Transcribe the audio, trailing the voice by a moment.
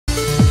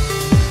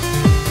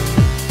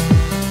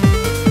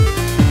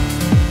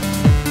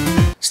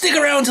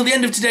around till the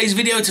end of today's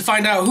video to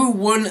find out who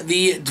won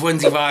the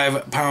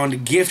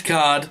 £25 gift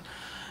card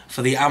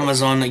for the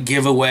Amazon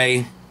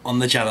giveaway on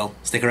the channel.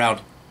 Stick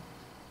around.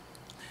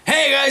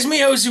 Hey guys,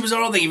 me host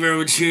Superstar, thank you very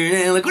much for tuning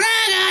in. Look what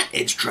I got!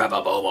 It's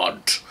Trevor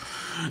Belmont.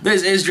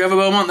 This is Trevor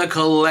Belmont, the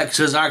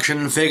collector's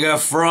action figure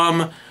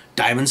from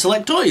Diamond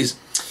Select Toys.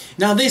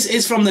 Now this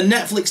is from the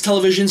Netflix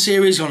television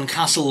series on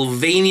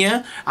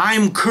Castlevania.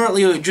 I'm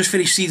currently just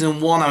finished season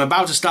 1, I'm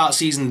about to start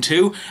season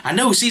 2. I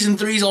know season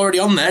 3 is already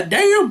on there,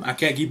 damn, I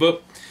can't keep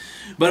up.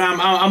 But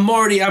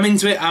I'm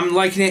into it, I'm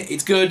liking it,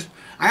 it's good.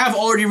 I have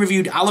already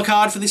reviewed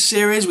Alucard for this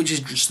series, which is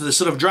just the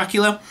sort of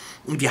Dracula.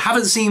 If you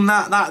haven't seen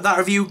that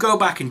review, go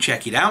back and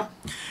check it out.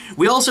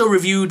 We also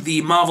reviewed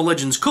the Marvel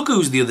Legends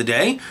Cuckoos the other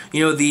day.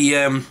 You know,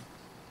 the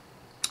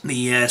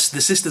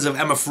sisters of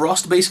Emma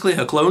Frost, basically,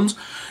 her clones.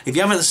 If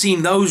you haven't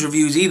seen those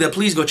reviews either,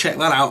 please go check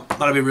that out.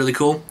 That'd be really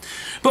cool.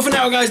 But for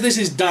now, guys, this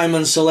is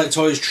Diamond Select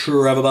Toys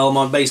Trevor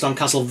Belmont, based on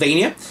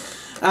Castlevania.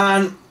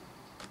 And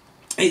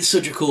it's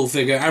such a cool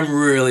figure. I'm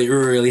really,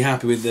 really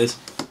happy with this.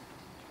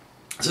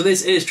 So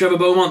this is Trevor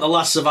Belmont, the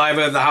last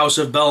survivor of the House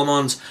of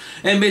Belmont,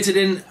 embittered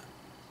in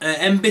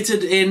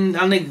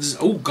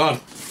oh god,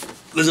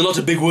 there's a lot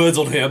of big words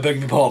on here, I beg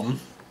your pardon.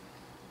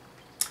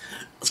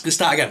 Let's go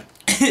start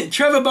again.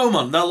 Trevor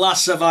Belmont, the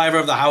last survivor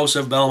of the House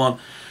of Belmont,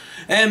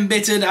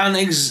 embittered and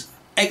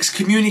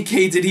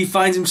excommunicated, he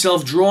finds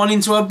himself drawn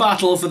into a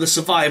battle for the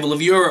survival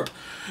of Europe,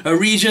 a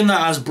region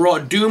that has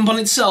brought doom upon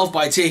itself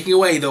by taking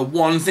away the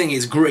one thing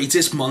its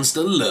greatest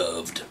monster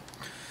loved.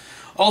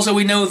 Also,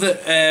 we know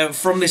that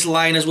from this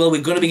line as well,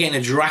 we're going to be getting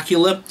a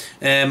Dracula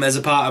as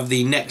a part of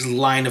the next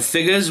line of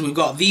figures. We've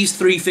got these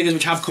 3 figures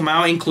which have come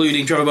out,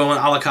 including Trevor Belmont,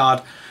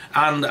 Alucard,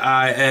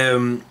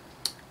 and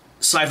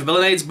Cypher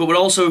Bellinades, but we're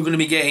also going to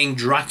be getting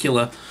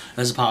Dracula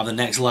as a part of the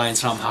next line,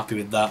 so I'm happy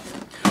with that.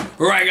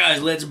 Right,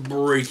 guys, let's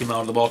break him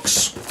out of the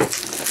box.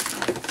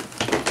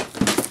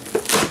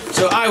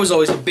 So I was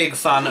always a big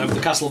fan of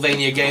the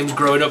Castlevania games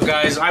growing up,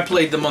 guys. I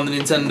played them on the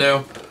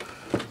Nintendo.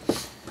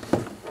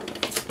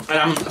 And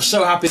I'm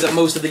so happy that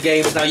most of the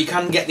games now, you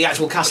can get the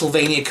actual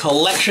Castlevania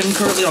collection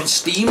currently on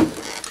Steam,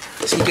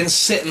 so you can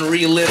sit and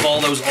relive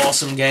all those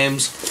awesome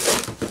games.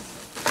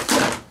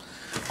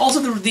 Also,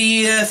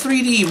 the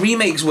 3D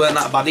remakes weren't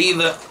that bad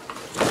either,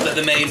 that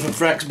they made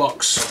for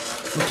Xbox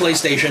and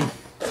PlayStation.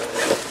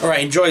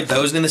 Alright, enjoyed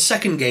those. And in the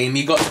second game,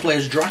 you got to play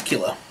as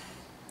Dracula.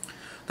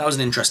 That was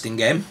an interesting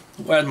game.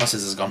 Where's my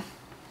scissors gone?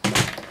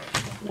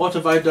 What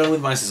have I done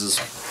with my scissors?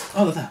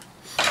 Oh, they're there.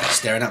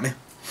 Staring at me.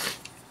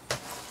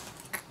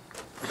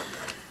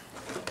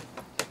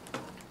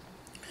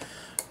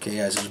 Okay,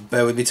 guys, just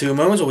bear with me 2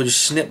 moments, or we'll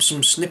just snip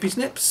some snippy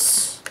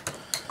snips.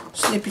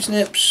 Snippy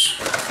snips.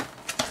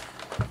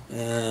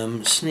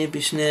 Snippy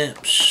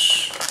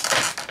snips.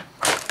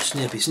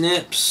 Snippy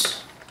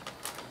snips.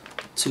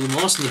 2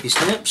 more snippy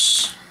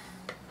snips.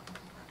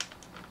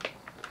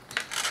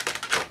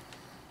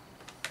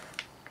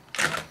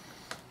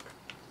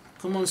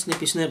 Come on,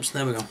 snippy snips.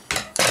 There we go.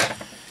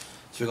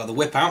 So we've got the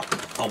whip out,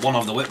 or one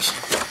of the whips.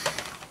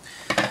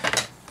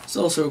 It's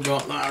also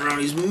got that around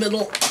his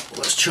middle.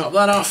 Let's chop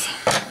that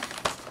off.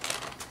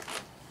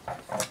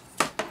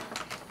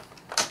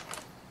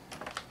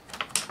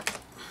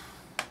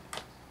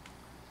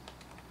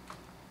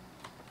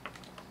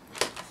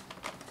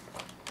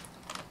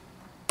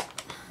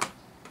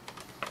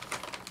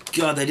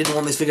 God, they didn't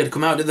want this figure to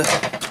come out, did they?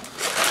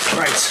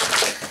 Right.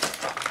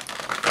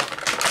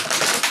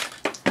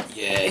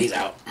 Yeah, he's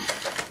out.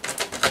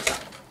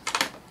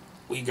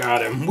 We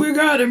got him. We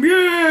got him,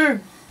 yeah!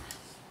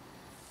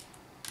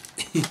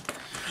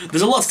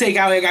 There's a lot to take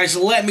out here, guys,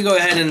 so let me go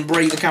ahead and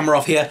break the camera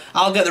off here.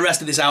 I'll get the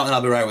rest of this out and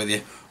I'll be right with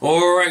you.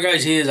 Alright,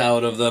 guys, here's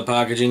out of the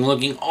packaging,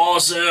 looking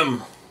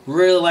awesome!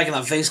 Really liking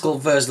that face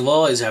sculpt, first of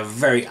all. It's a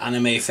very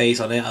anime face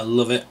on it, I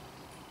love it.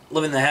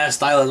 Loving the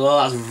hairstyle as well,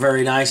 that's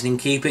very nice and in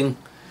keeping.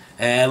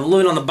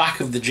 Loving on the back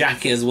of the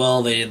jacket as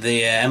well,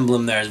 the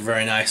emblem there is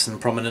very nice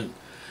and prominent.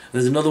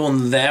 There's another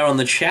one there on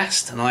the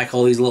chest, and I like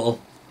all these little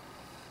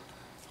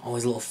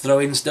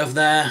throw-in stuff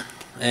there.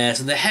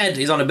 So the head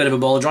is on a bit of a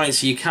ball joint,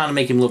 so you can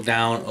make him look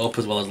down, up,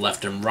 as well as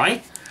left and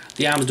right.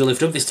 The arms do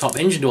lift up this top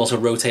hinge and do also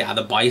rotate at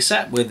the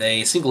bicep with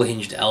a single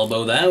hinged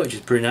elbow there, which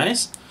is pretty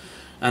nice.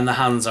 And the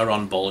hands are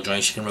on ball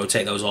joints, you can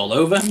rotate those all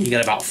over. You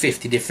get about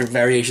 50 different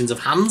variations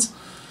of hands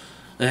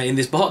in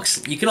this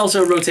box. You can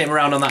also rotate him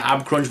around on that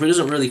ab crunch, but it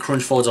doesn't really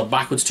crunch forwards or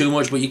backwards too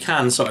much, but you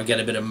can sort of get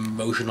a bit of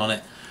motion on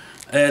it.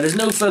 There's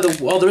no further...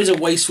 Oh, there is a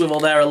waist swivel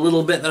there a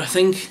little bit that I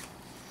think...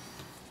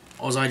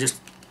 Or was I just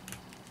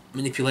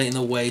manipulating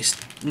the waist?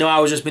 No, I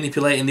was just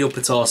manipulating the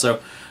upper torso.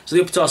 So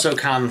the upper torso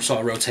can sort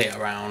of rotate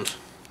around.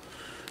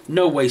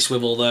 No waist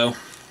swivel though.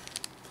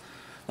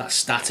 That's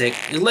static.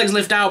 His legs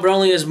lift out, but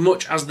only as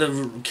much as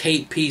the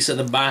cape piece at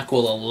the back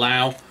will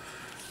allow.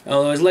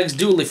 Although his legs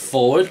do lift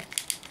forward.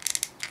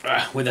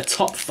 With a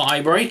top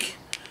thigh break.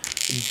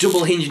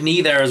 Double hinged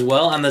knee there as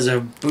well, and there's a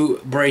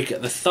boot break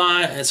at the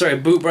thigh. Sorry, a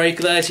boot break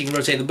there, so you can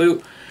rotate the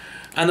boot.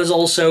 And there's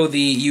also the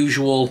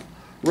usual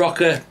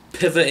rocker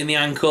pivot in the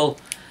ankle,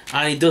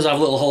 and he does have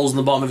little holes in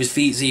the bottom of his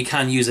feet, so you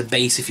can use a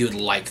base if you would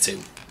like to.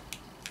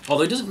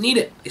 Although he doesn't need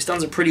it. He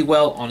stands up pretty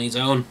well on his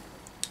own.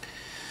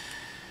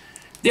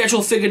 The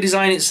actual figure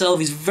design itself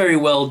is very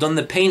well done.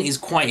 The paint is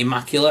quite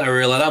immaculate. I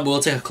really like that, but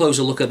we'll take a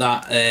closer look at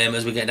that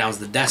as we get down to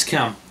the desk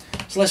cam.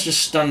 So let's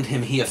just stand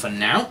him here for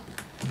now.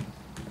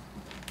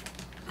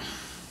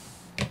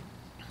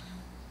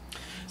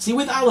 See,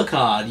 with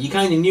Alucard, you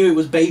kind of knew it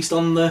was based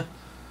on an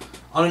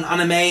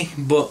anime,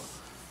 but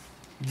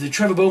the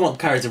Trevor Belmont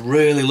character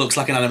really looks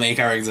like an anime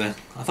character.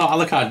 I thought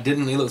Alucard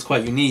didn't. He looks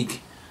quite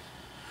unique.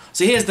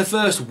 So here's the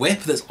first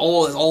whip that's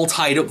all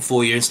tied up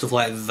for you and stuff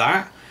like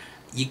that.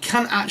 You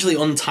can actually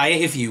untie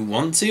it if you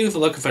want to.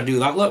 If I do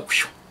that, look,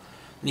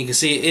 and you can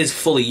see it is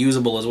fully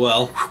usable as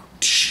well.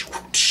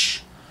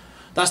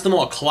 That's the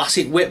more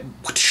classic whip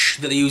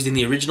that they used in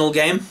the original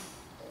game.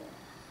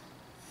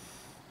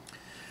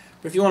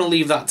 But if you want to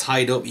leave that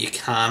tied up, you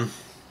can.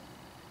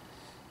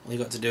 All you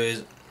got to do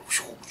is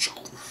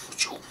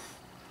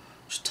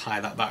just tie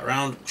that back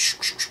around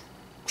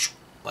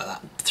like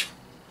that.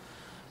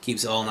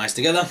 Keeps it all nice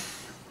together.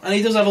 And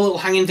he does have a little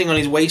hanging thing on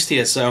his waist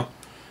here, so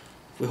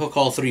if we hook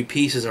all three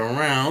pieces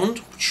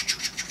around,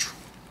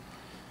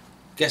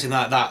 guessing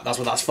that's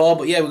what that's for.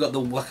 But yeah, we've got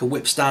like a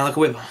whip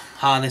whip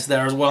harness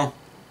there as well.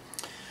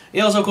 He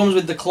also comes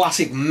with the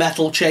classic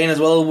metal chain as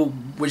well,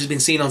 which has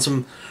been seen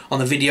on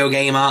the video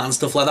game art and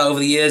stuff like that over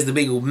the years. The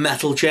big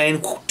metal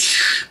chain.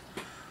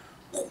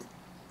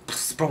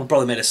 It's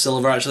probably made of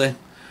silver actually.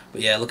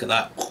 But yeah, look at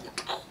that.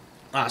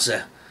 That's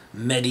a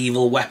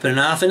medieval weapon and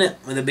a half in it,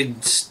 with a big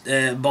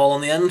ball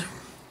on the end.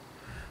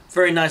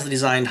 Very nicely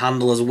designed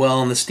handle as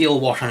well, and the steel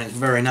wash on it is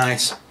very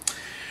nice.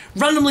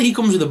 Randomly he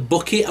comes with a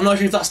bucket. I'm not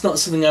sure if that's not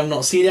something I've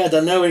not seen yet. I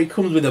don't know. He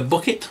comes with a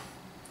bucket.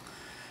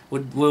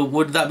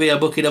 Would that be a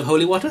bucket of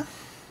holy water?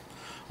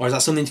 Or is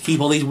that something to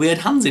keep all these weird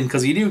hands in?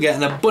 Because you do get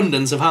an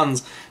abundance of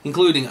hands,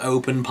 including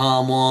open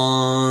palm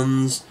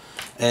ones.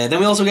 Then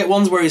we also get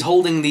ones where he's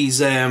holding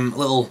these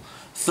little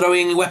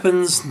throwing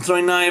weapons,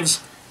 throwing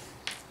knives.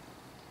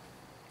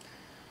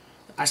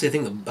 Actually, I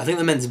think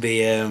they're meant to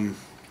be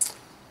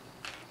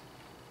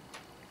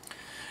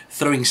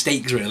throwing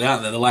stakes, really,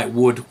 aren't they? They're like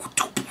wood.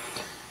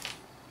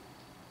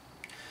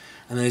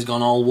 And then he's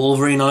gone all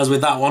Wolverine on us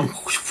with that one.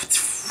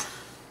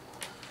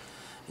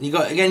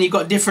 And you've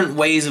got different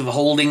ways of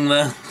holding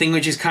the thing,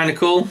 which is kind of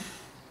cool.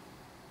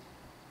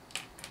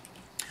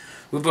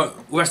 We've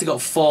actually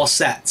got 4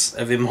 sets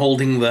of him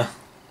holding the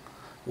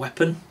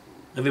weapon,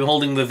 of him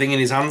holding the thing in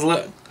his hands.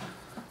 Look,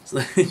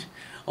 so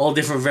all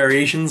different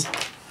variations.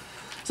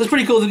 So it's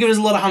pretty cool. They've given us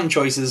a lot of hand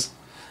choices.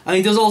 And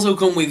he does also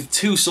come with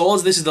 2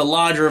 swords. This is the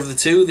larger of the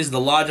 2. This is the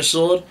larger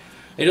sword.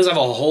 He does have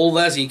a hole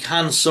there, so you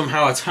can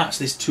somehow attach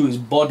this to his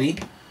body.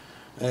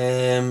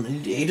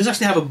 He does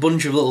actually have a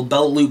bunch of little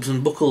belt loops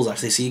and buckles,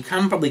 actually, so you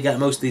can probably get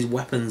most of these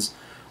weapons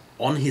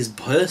on his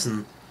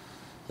person.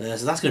 So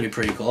that's going to be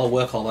pretty cool. I'll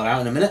work all that out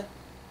in a minute.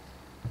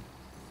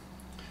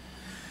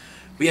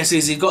 But yes,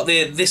 he's got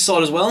this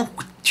sword as well,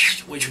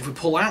 which if we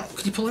pull out,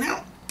 can you pull it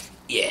out?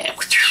 Yeah.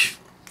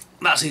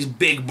 That's his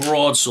big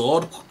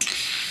broadsword.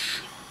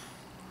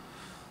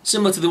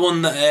 Similar to the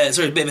one that,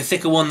 sorry, a bit of a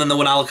thicker one than the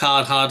one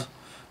Alucard had,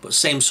 but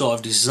same sort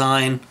of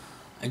design.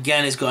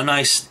 Again, it's got a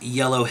nice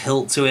yellow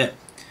hilt to it,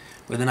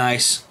 with a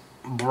nice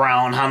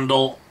brown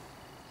handle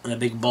and a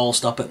big ball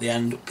stop at the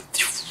end.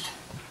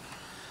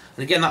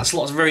 And again, that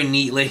slots very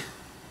neatly.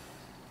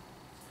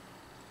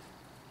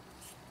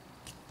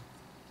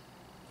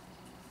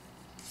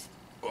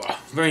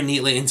 Very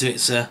neatly into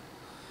its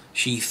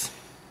sheath.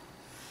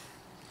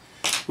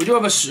 We do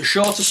have a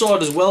shorter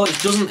sword as well.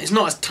 It's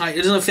not as tight.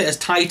 It doesn't fit as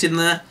tight in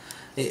there.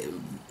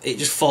 It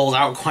just falls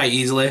out quite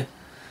easily.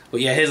 But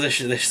yeah, here's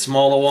the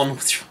smaller one.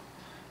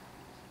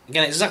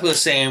 Again, it's exactly the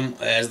same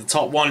as the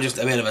top one, just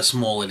a bit of a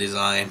smaller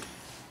design.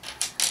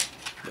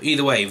 But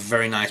either way,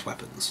 very nice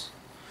weapons.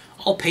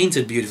 All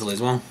painted beautifully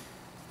as well.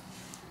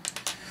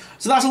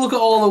 So that's a look at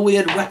all the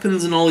weird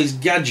weapons and all these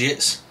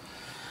gadgets.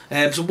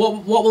 So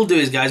what we'll do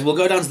is, guys, we'll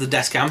go down to the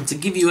desk cam to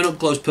give you an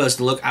up-close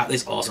personal look at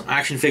this awesome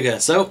action figure.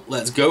 So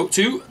let's go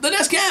to the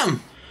desk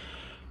cam.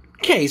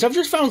 Okay, so I've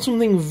just found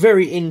something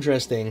very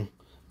interesting.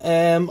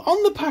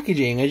 On the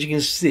packaging, as you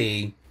can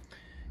see,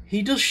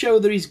 he does show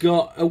that he's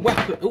got a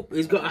weapon. Oh,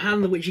 he's got a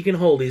hand which he can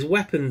hold his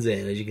weapons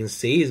in. As you can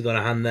see, he's got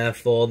a hand there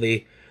for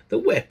the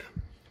whip.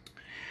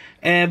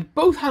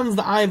 Both hands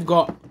that I've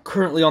got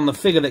currently on the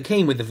figure that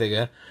came with the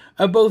figure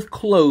are both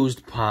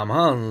closed palm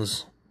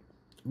hands.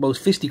 Both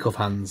fisticuff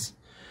hands.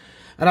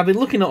 And I've been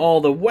looking at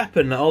all the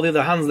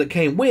other hands that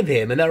came with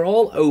him, and they're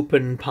all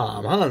open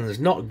palm hands,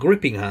 not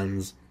gripping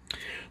hands.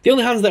 The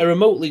only hands that are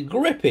remotely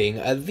gripping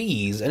are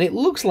these, and it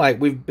looks like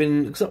we've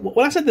been...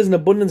 When I said there's an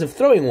abundance of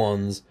throwing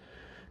ones,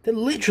 there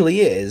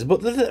literally is,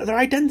 but they're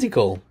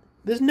identical.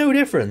 There's no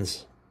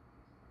difference.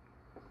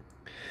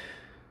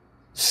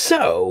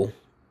 So,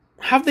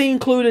 have they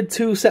included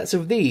 2 sets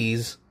of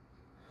these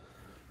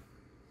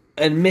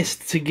and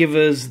missed to give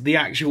us the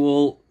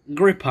actual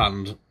grip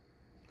hand?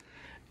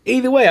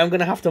 Either way, I'm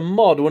going to have to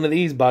mod one of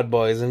these bad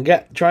boys and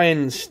try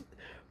and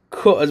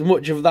cut as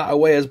much of that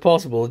away as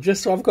possible,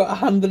 just so I've got a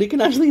hand that he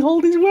can actually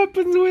hold his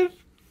weapons with.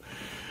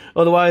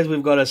 Otherwise,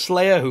 we've got a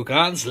Slayer who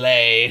can't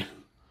slay.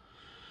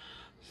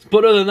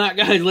 But other than that,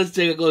 guys, let's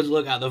take a close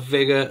look at the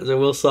figure. So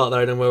we'll sort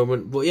that in a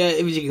moment. But yeah,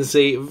 as you can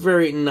see,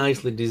 very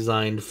nicely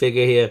designed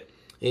figure here.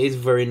 It is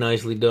very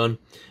nicely done.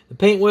 The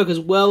paintwork as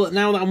well,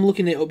 now that I'm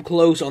looking at it up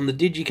close on the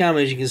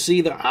Digicam, as you can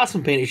see, there are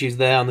some paint issues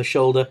there on the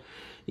shoulder.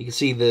 You can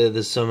see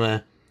there's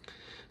some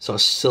sort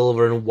of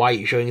silver and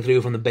white showing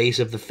through from the base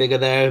of the figure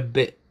there. A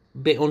bit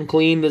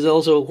unclean. There's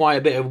also quite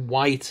a bit of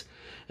white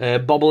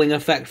bobbling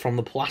effect from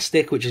the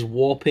plastic, which is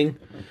warping.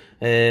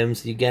 So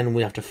again,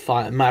 we have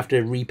to might have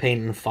to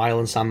repaint and file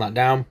and sand that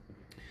down.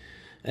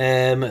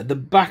 The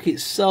back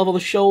itself, on the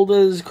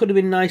shoulders, could have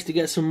been nice to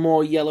get some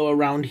more yellow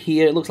around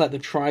here. It looks like they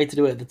tried to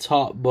do it at the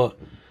top, but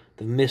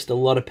they've missed a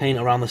lot of paint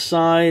around the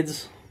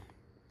sides.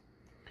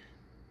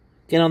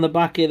 Again, on the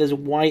back here, there's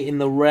white in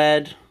the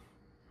red.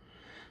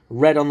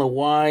 Red on the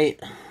white.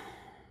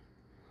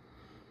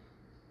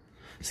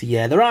 So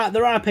yeah, there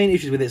are paint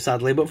issues with it,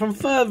 sadly, but from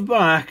further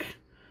back,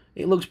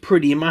 it looks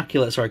pretty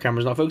immaculate. Sorry,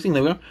 camera's not focusing.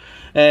 There we go.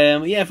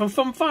 Yeah, from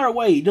far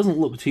away, it doesn't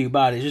look too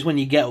bad. It's just when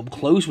you get up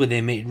close with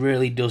him, it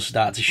really does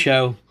start to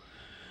show.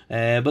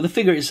 But the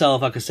figure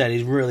itself, like I said,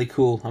 is really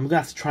cool. I'm going to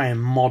have to try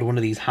and mod one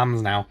of these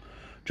hands now,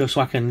 just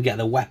so I can get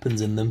the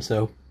weapons in them,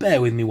 so bear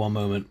with me one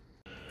moment.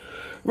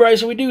 Right,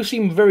 so we do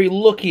seem very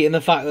lucky in the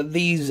fact that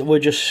these were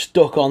just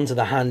stuck onto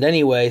the hand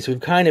anyway, so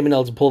we've kind of been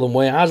able to pull them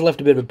away. It has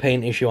left a bit of a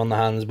paint issue on the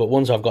hands, but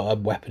once I've got a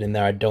weapon in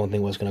there, I don't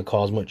think it's going to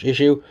cause much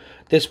issue.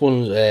 This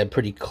one's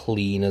pretty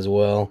clean as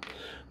well.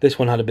 This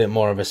one had a bit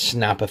more of a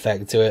snap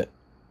effect to it.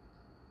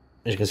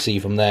 As you can see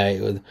from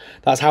there,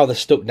 that's how they're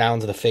stuck down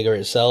to the figure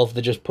itself.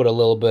 They just put a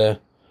little bit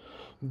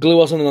of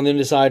glue or something on the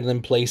underside and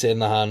then place it in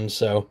the hand,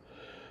 so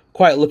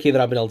quite lucky that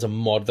I've been able to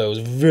mod those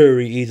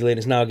very easily, and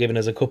it's now giving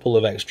us a couple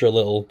of extra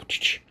little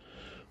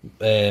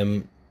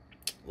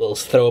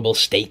throwable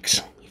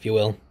stakes, if you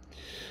will.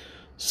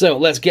 So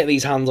let's get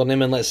these hands on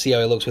him and let's see how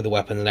he looks with the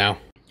weapons now.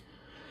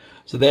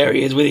 So there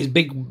he is with his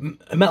big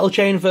metal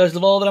chain, first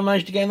of all, that I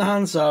managed to get in the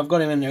hand. So I've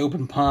got him in an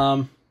open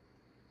palm.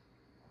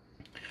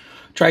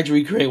 Tried to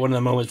recreate one of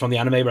the moments from the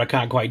anime, but I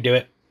can't quite do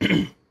it.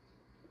 The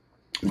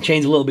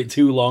chain's a little bit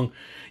too long.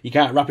 You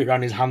can't wrap it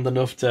around his hand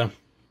enough to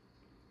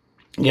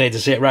get it to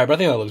sit right, but I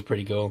think that looks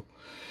pretty cool.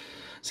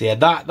 So yeah,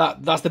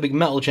 that's the big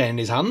metal chain in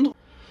his hand.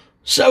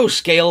 So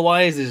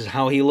scale-wise, this is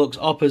how he looks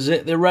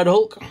opposite the Red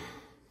Hulk.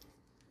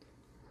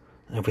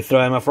 If we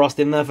throw Emma Frost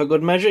in there for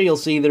good measure, you'll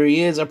see there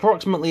he is,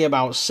 approximately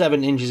about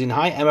 7 inches in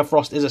height. Emma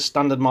Frost is a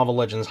standard Marvel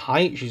Legends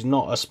height. She's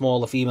not a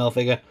smaller female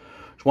figure.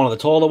 She's one of the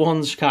taller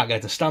ones. She can't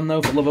get to stand,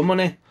 though, for love of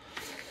money.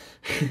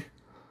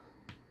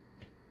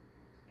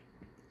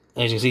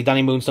 As you can see,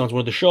 Danny Moonstone's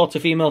one of the shorter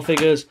female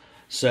figures.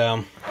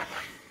 So,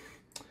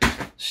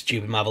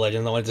 stupid Marvel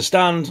Legends not wanting to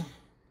stand.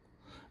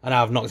 And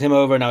I've knocked him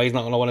over, now he's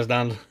not going to want to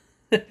stand.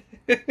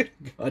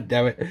 God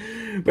damn it.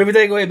 But if we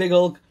take away Big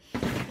Hulk,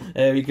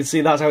 you can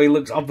see that's how he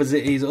looks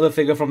opposite his other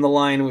figure from the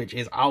line, which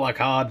is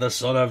Alucard, the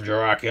son of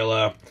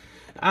Dracula.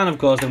 And of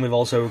course, then we've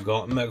also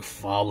got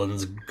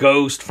McFarlane's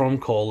Ghost from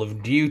Call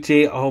of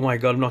Duty. Oh my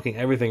god, I'm knocking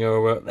everything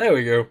over. There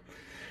we go.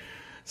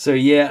 So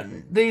yeah,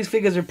 these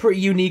figures are pretty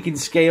unique in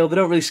scale. They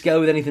don't really scale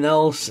with anything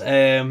else.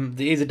 It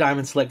is a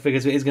Diamond Select figure,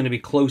 so it is going to be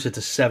closer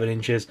to 7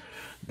 inches.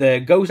 The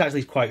Ghost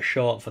actually is quite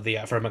short for a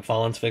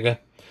McFarlane's figure.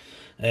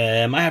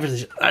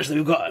 Actually,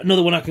 we've got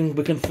another one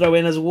we can throw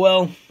in as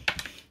well.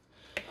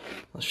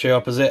 Let's show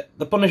opposite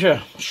the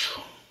Punisher.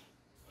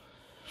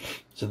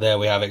 So there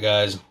we have it,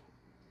 guys.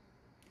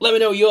 Let me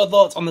know your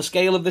thoughts on the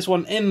scale of this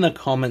one in the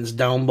comments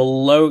down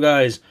below,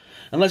 guys.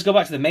 And let's go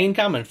back to the main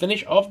cam and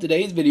finish off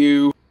today's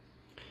video.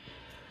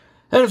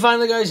 And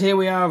finally, guys, here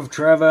we have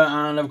Trevor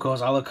and, of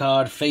course,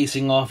 Alucard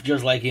facing off,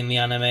 just like in the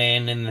anime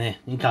and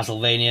in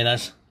Castlevania.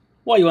 That's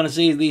what you want to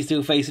see, is these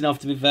two facing off,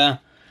 to be fair.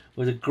 It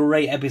was a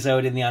great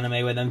episode in the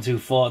anime where them two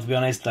fought, to be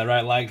honest. I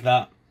right like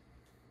that.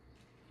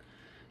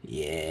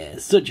 Yeah,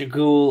 such a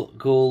cool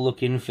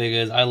looking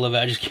figures. I love it.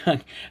 I just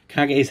can't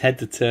get his head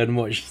to turn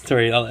much.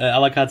 Sorry,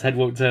 Alucard's head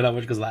won't turn that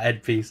much because of that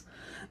headpiece.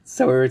 It's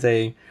so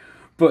irritating.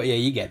 But yeah,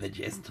 you get the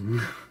gist.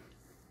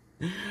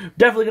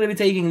 Definitely going to be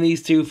taking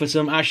these two for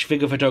some Ash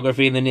figure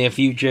photography in the near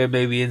future,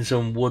 maybe in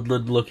some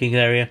woodland looking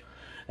area.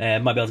 Might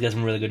be able to get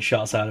some really good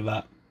shots out of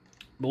that.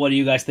 But what do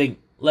you guys think?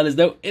 Let us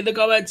know in the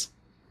comments.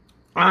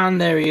 And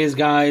there he is,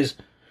 guys,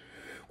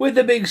 with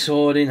the big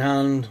sword in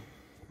hand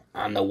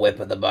and the whip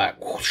at the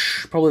back.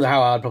 Whoosh. Probably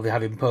how I'd probably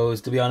have him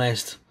posed, to be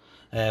honest.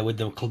 With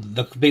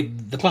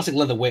the classic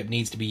leather whip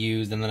needs to be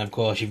used, and then of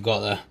course you've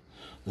got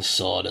the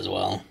sword as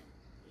well.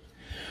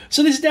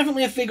 So this is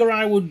definitely a figure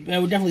I would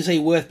definitely say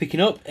worth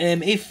picking up.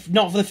 If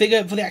not for the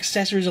figure, for the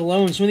accessories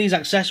alone. Some of these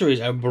accessories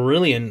are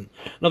brilliant.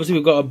 And obviously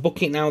we've got a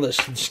bucket now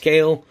that's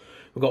scale.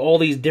 We've got all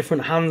these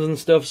different hands and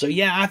stuff. So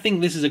yeah, I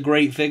think this is a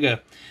great figure.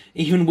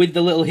 Even with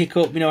the little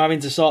hiccup, having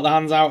to sort the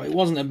hands out, it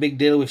wasn't a big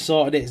deal. We've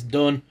sorted it, it's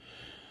done.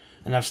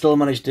 And I've still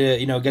managed to,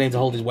 get him to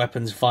hold his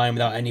weapons fine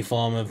without any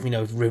form of,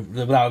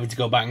 without having to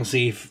go back and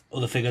see if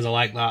other figures are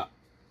like that.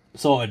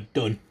 Sorted,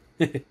 done.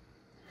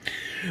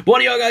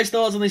 What are your guys'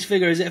 thoughts on this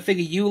figure? Is it a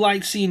figure you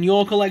like seeing in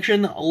your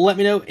collection? Let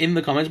me know in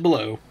the comments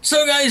below.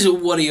 So guys,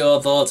 what are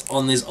your thoughts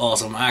on this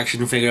awesome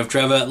action figure of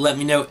Trevor? Let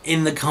me know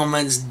in the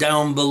comments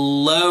down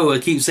below. I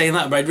keep saying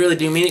that, but I really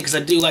do mean it, because I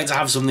do like to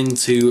have something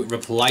to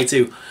reply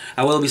to.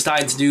 I will be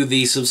starting to do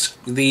the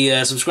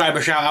subscriber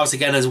shout-outs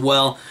again as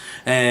well.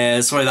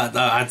 Sorry that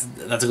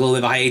took a little bit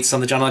of a hiatus on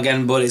the channel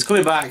again, but it's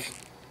coming back.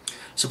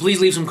 So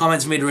please leave some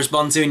comments for me to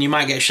respond to, and you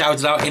might get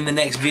shouted out in the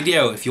next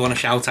video. If you want to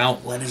shout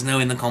out, let us know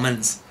in the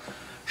comments.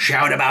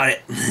 Shout about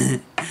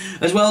it.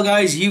 As well,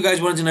 guys, you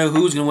guys wanted to know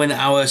who's going to win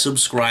our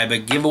subscriber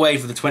giveaway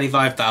for the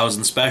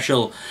 25,000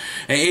 special.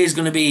 It is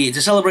going to be, to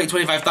celebrate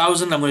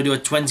 25,000, I'm going to do a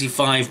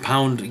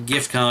 £25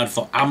 gift card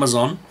for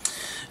Amazon.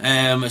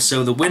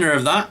 So the winner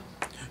of that,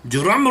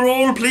 drum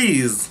roll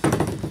please,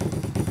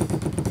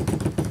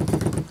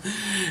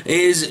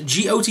 is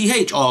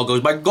GOTH, or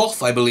goes by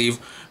Goth, I believe,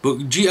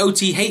 but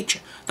GOTH.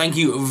 Thank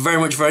you very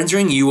much for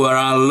entering. You are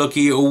our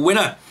lucky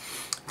winner.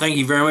 Thank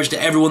you very much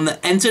to everyone that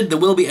entered. There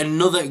will be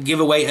another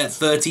giveaway at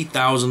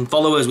 30,000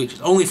 followers, which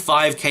is only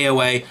 5k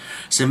away,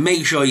 so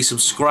make sure you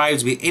subscribe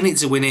to be in it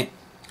to win it.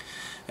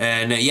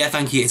 And yeah,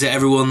 thank you to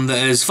everyone that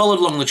has followed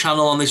along the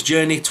channel on this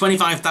journey.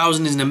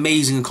 25,000 is an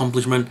amazing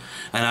accomplishment,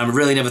 and I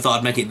really never thought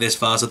I'd make it this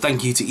far, so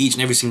thank you to each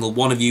and every single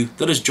one of you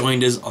that has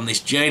joined us on this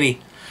journey.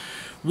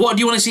 What do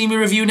you want to see me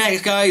review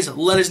next, guys?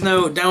 Let us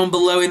know down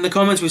below in the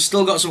comments. We've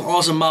still got some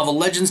awesome Marvel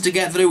Legends to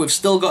get through. We've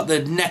still got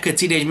the NECA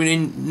Teenage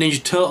Mutant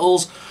Ninja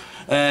Turtles.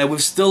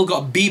 We've still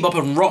got Bebop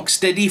and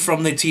Rocksteady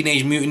from the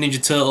Teenage Mutant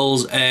Ninja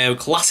Turtles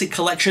Classic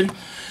Collection.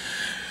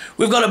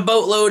 We've got a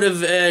boatload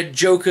of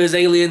Jokers,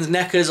 Aliens,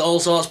 NECAs,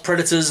 all sorts,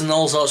 Predators and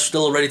all sorts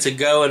still ready to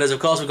go. And as of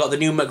course we've got the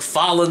new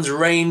McFarlane's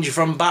range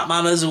from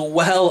Batman as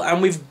well.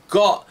 And we've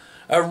got,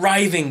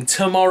 arriving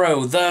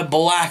tomorrow, the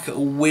Black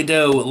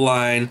Widow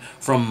line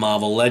from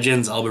Marvel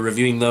Legends. I'll be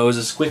reviewing those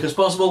as quick as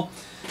possible.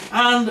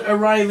 And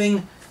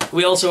arriving,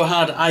 we also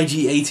had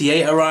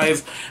IG-88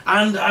 arrive,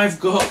 and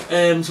I've got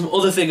some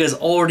other figures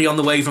already on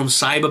the way from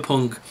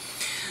Cyberpunk.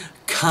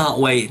 Can't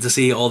wait to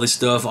see all this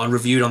stuff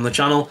reviewed on the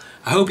channel.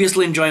 I hope you're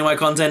still enjoying my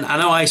content. I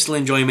know I still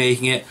enjoy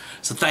making it,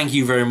 so thank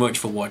you very much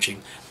for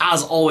watching.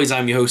 As always,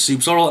 I'm your host,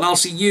 Soup Sorrel, and I'll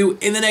see you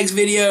in the next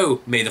video.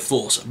 May the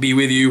Force be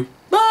with you.